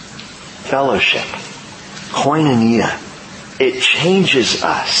 Fellowship. Koinonia. It changes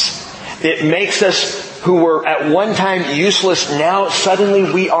us. It makes us, who were at one time useless, now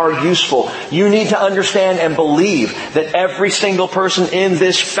suddenly we are useful. You need to understand and believe that every single person in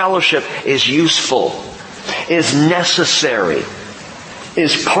this fellowship is useful, is necessary,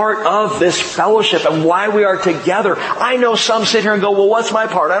 is part of this fellowship and why we are together. I know some sit here and go, well, what's my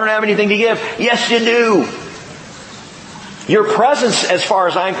part? I don't have anything to give. Yes, you do. Your presence, as far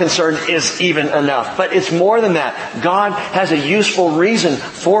as I'm concerned, is even enough. But it's more than that. God has a useful reason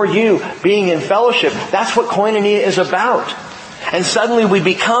for you being in fellowship. That's what koinonia is about. And suddenly we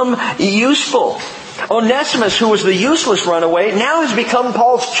become useful. Onesimus, who was the useless runaway, now has become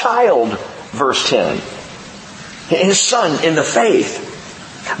Paul's child, verse 10. His son in the faith.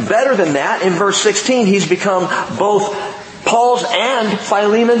 Better than that, in verse 16, he's become both Paul's and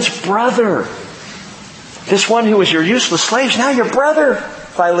Philemon's brother. This one who was your useless slave is now your brother,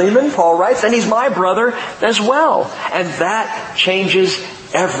 Philemon, Paul writes, and he's my brother as well. And that changes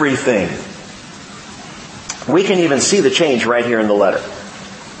everything. We can even see the change right here in the letter.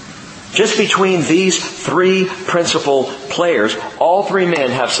 Just between these 3 principal players, all 3 men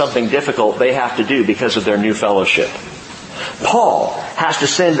have something difficult they have to do because of their new fellowship. Paul has to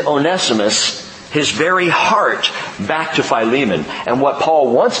send Onesimus, his very heart, back to Philemon. And what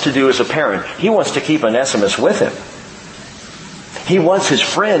Paul wants to do as a parent, he wants to keep Onesimus with him. He wants his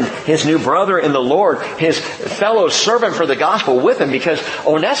friend, his new brother in the Lord, his fellow servant for the gospel with him, because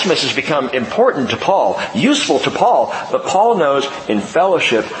Onesimus has become important to Paul, useful to Paul. But Paul knows in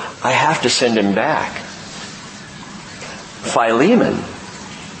fellowship, I have to send him back. Philemon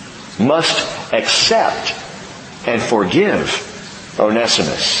must accept and forgive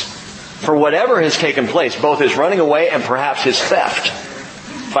Onesimus for whatever has taken place, both his running away and perhaps his theft.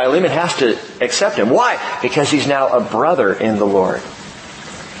 Philemon has to accept him. Why? Because he's now a brother in the Lord.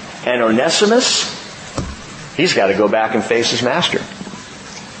 And Onesimus, he's got to go back and face his master.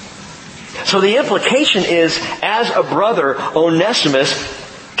 So the implication is, as a brother, Onesimus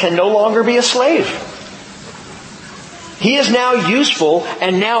can no longer be a slave. He is now useful,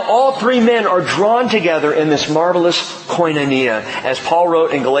 and now all 3 men are drawn together in this marvelous koinonia. As Paul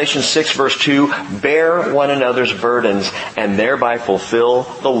wrote in Galatians 6 verse 2, bear one another's burdens and thereby fulfill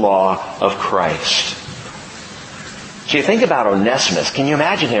the law of Christ. So you think about Onesimus. Can you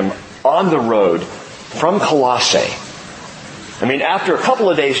imagine him on the road from Colossae, I mean, after a couple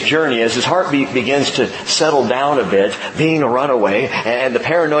of days' journey, as his heartbeat begins to settle down a bit, being a runaway, and the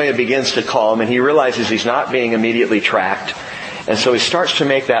paranoia begins to calm, and he realizes he's not being immediately tracked, and so he starts to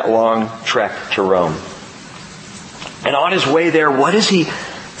make that long trek to Rome. And on his way there, what is he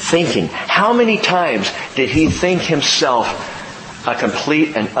thinking? How many times did he think himself a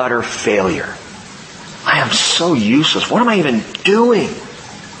complete and utter failure? I am so useless. What am I even doing?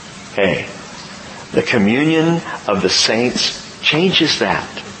 Hey, the communion of the saints changes that.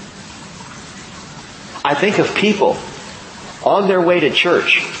 I think of people on their way to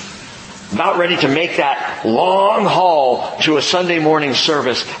church, about ready to make that long haul to a Sunday morning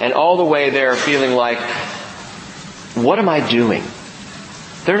service, and all the way there feeling like, what am I doing?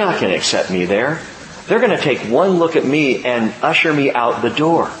 They're not going to accept me there. They're going to take one look at me and usher me out the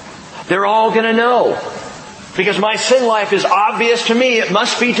door. They're all going to know. Because my sin life is obvious to me, it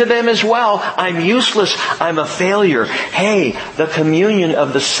must be to them as well. I'm useless. I'm a failure. Hey, the communion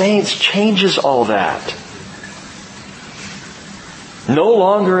of the saints changes all that. No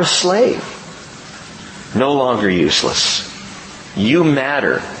longer a slave. No longer useless. You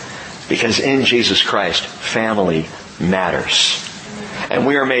matter. Because in Jesus Christ, family matters. And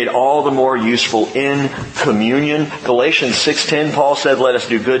we are made all the more useful in communion. Galatians 6:10, Paul said, let us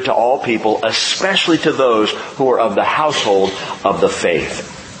do good to all people, especially to those who are of the household of the faith.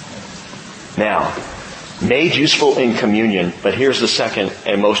 Now, made useful in communion, but here's the second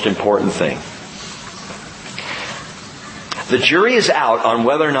and most important thing. The jury is out on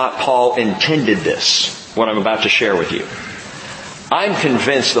whether or not Paul intended this, what I'm about to share with you. I'm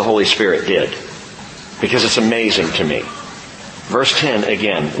convinced the Holy Spirit did, because it's amazing to me. Verse 10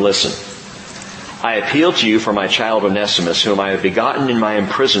 again, listen. I appeal to you for my child Onesimus, whom I have begotten in my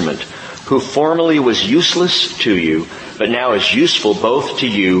imprisonment, who formerly was useless to you, but now is useful both to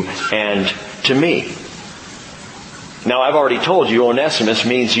you and to me. Now I've already told you Onesimus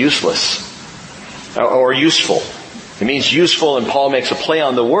means useless, or useful. It means useful, and Paul makes a play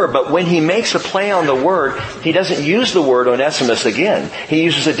on the word, but when he makes a play on the word, he doesn't use the word Onesimus again. He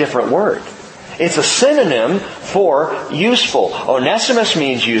uses a different word. It's a synonym for useful. Onesimus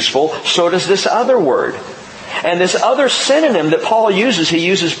means useful, so does this other word. And this other synonym that Paul uses, he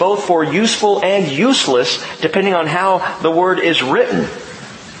uses both for useful and useless, depending on how the word is written.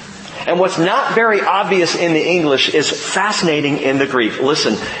 And what's not very obvious in the English is fascinating in the Greek.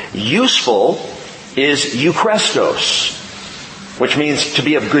 Listen, useful is eukrestos, which means to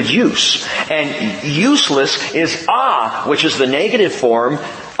be of good use. And useless is which is the negative form,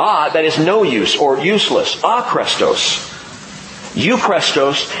 that is no use or useless. Akrestos.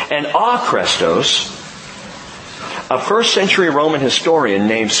 Eukrestos and akrestos. A first century Roman historian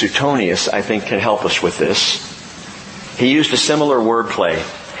named Suetonius, I think, can help us with this. He used a similar wordplay.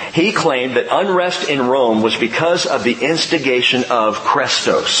 He claimed that unrest in Rome was because of the instigation of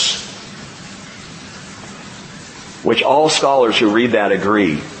Christos, which all scholars who read that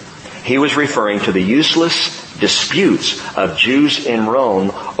agree. He was referring to the useless disputes of Jews in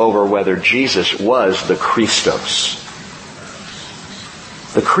Rome over whether Jesus was the Christos.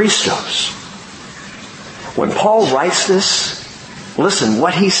 The Christos. When Paul writes this, listen,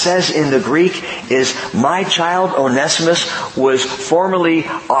 what he says in the Greek is, my child Onesimus was formerly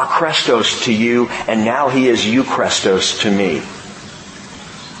akrestos to you, and now he is eukrestos to me.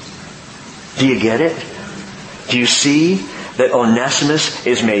 Do you get it? Do you see that Onesimus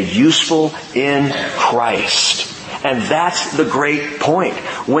is made useful in Christ? And that's the great point.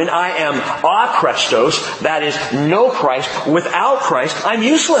 When I am akrestos, that is no Christ, without Christ, I'm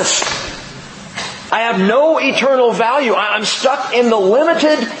useless. I have no eternal value. I'm stuck in the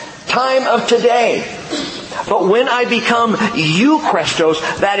limited time of today. But when I become eukrestos,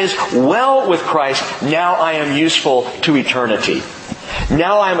 that is well with Christ, now I am useful to eternity.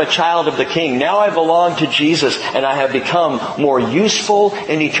 Now I am a child of the King. Now I belong to Jesus, and I have become more useful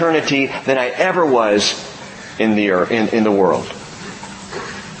in eternity than I ever was in the world.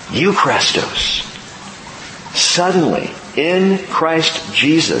 Eukrestos. Suddenly, in Christ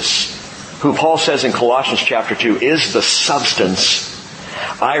Jesus, who Paul says in Colossians chapter 2 is the substance,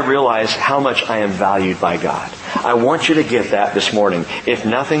 I realize how much I am valued by God. I want you to get that this morning. If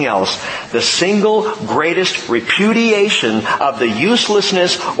nothing else, the single greatest repudiation of the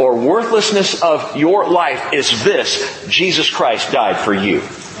uselessness or worthlessness of your life is this: Jesus Christ died for you.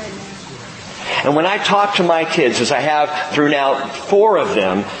 And when I talk to my kids, as I have through now 4 of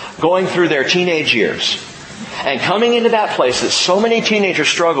them, going through their teenage years, and coming into that place that so many teenagers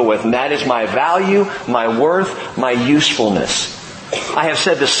struggle with, and that is my value, my worth, my usefulness. I have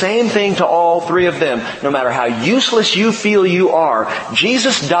said the same thing to all 3 of them. No matter how useless you feel you are,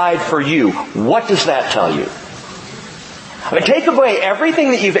 Jesus died for you. What does that tell you? I mean, take away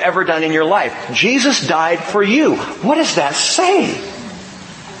everything that you've ever done in your life. Jesus died for you. What does that say?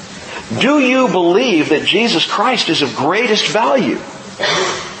 Do you believe that Jesus Christ is of greatest value?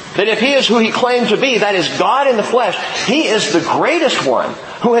 That if He is who He claimed to be, that is God in the flesh, He is the greatest one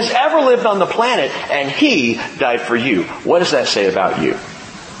who has ever lived on the planet, and He died for you. What does that say about you?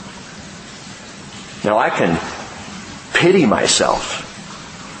 Now, I can pity myself.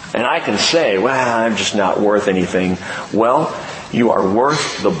 And I can say, well, I'm just not worth anything. Well, you are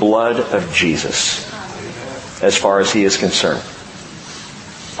worth the blood of Jesus, as far as He is concerned.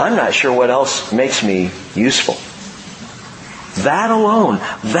 I'm not sure what else makes me useful. That alone,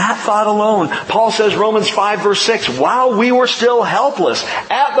 that thought alone. Paul says, Romans 5 verse 6, while we were still helpless,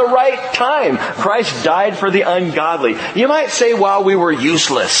 at the right time, Christ died for the ungodly. You might say while we were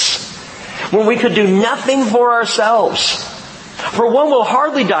useless, when we could do nothing for ourselves. For one will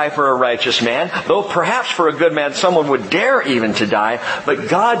hardly die for a righteous man, though perhaps for a good man someone would dare even to die. But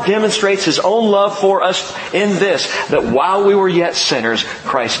God demonstrates His own love for us in this, that while we were yet sinners,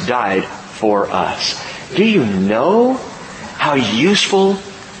 Christ died for us. Do you know how useful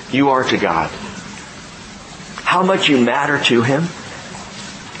you are to God? How much you matter to Him?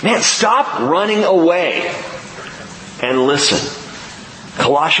 Man, stop running away and listen.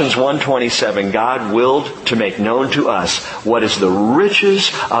 Colossians 1:27, God willed to make known to us what is the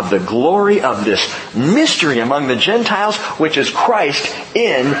riches of the glory of this mystery among the Gentiles, which is Christ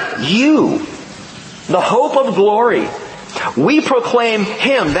in you, the hope of glory. We proclaim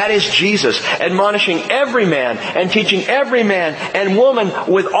Him, that is Jesus, admonishing every man and teaching every man and woman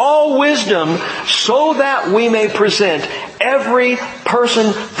with all wisdom, so that we may present every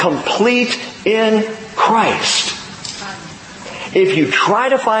person complete in Christ. If you try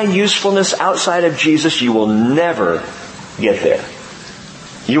to find usefulness outside of Jesus, you will never get there.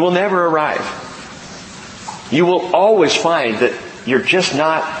 You will never arrive. You will always find that you're just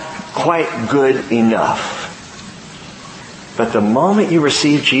not quite good enough. But the moment you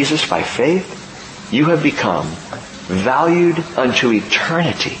receive Jesus by faith, you have become valued unto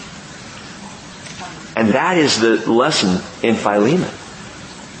eternity. And that is the lesson in Philemon.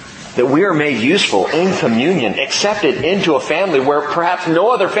 That we are made useful in communion, accepted into a family where perhaps no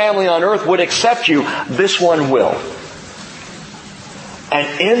other family on earth would accept you. This one will.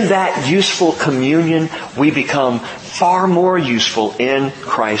 And in that useful communion, we become far more useful in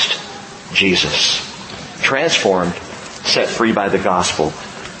Christ Jesus. Transformed, set free by the gospel.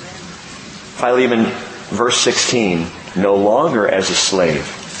 Philemon, verse 16, no longer as a slave,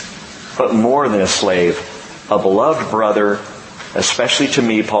 but more than a slave, a beloved brother, especially to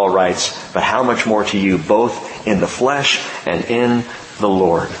me, Paul writes, but how much more to you, both in the flesh and in the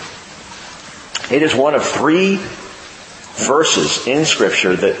Lord. It is one of 3 verses in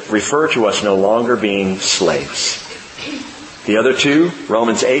Scripture that refer to us no longer being slaves. The other 2,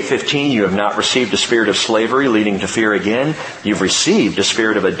 Romans 8:15, you have not received a spirit of slavery leading to fear again. You've received a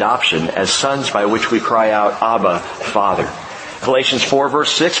spirit of adoption as sons by which we cry out, Abba, Father. Galatians 4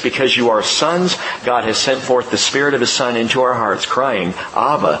 verse 6, because you are sons, God has sent forth the Spirit of His Son into our hearts, crying,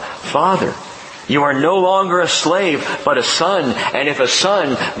 Abba, Father. You are no longer a slave, but a son, and if a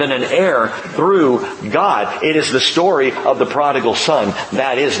son, then an heir through God. It is the story of the prodigal son.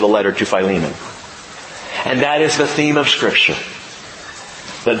 That is the letter to Philemon. And that is the theme of Scripture.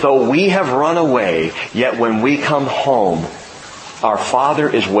 That though we have run away, yet when we come home, our Father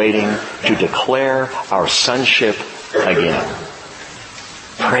is waiting to declare our sonship again.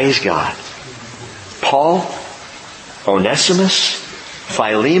 Praise God. Paul, Onesimus,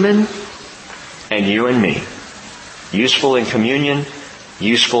 Philemon, and you and me. Useful in communion,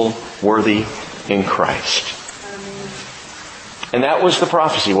 useful, worthy in Christ. And that was the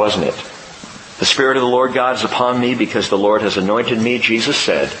prophecy, wasn't it? The Spirit of the Lord God is upon me because the Lord has anointed me, Jesus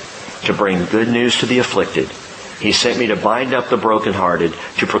said, to bring good news to the afflicted. He sent me to bind up the brokenhearted,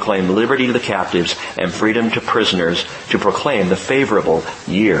 to proclaim liberty to the captives and freedom to prisoners, to proclaim the favorable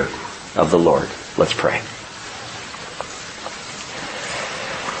year of the Lord. Let's pray.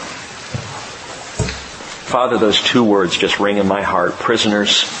 Father, those 2 words just ring in my heart,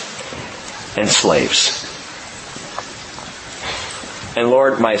 prisoners and slaves. And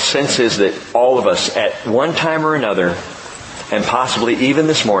Lord, my sense is that all of us at one time or another, and possibly even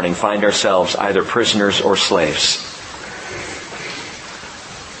this morning, find ourselves either prisoners or slaves.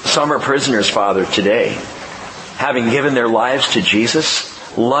 Some are prisoners, Father, today, having given their lives to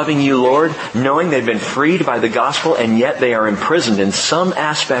Jesus, loving you, Lord, knowing they've been freed by the gospel, and yet they are imprisoned in some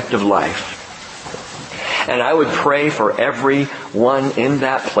aspect of life. And I would pray for everyone in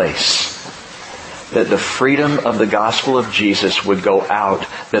that place that the freedom of the gospel of Jesus would go out,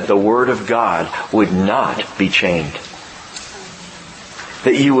 that the Word of God would not be chained.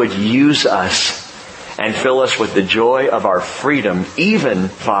 that you would use us and fill us with the joy of our freedom, even,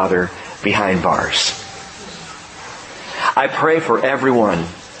 Father, behind bars. I pray for everyone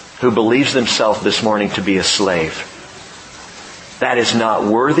who believes themselves this morning to be a slave. That is not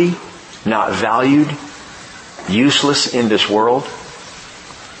worthy, not valued, useless in this world.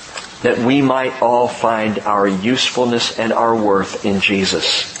 That we might all find our usefulness and our worth in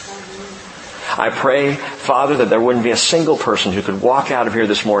Jesus. I pray, Father, that there wouldn't be a single person who could walk out of here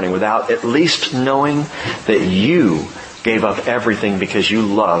this morning without at least knowing that you gave up everything because you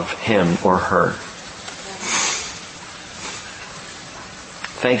love him or her.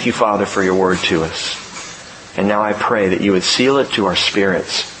 Thank you, Father, for your word to us. And now I pray that you would seal it to our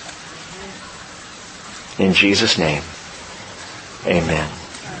spirits. In Jesus' name, amen.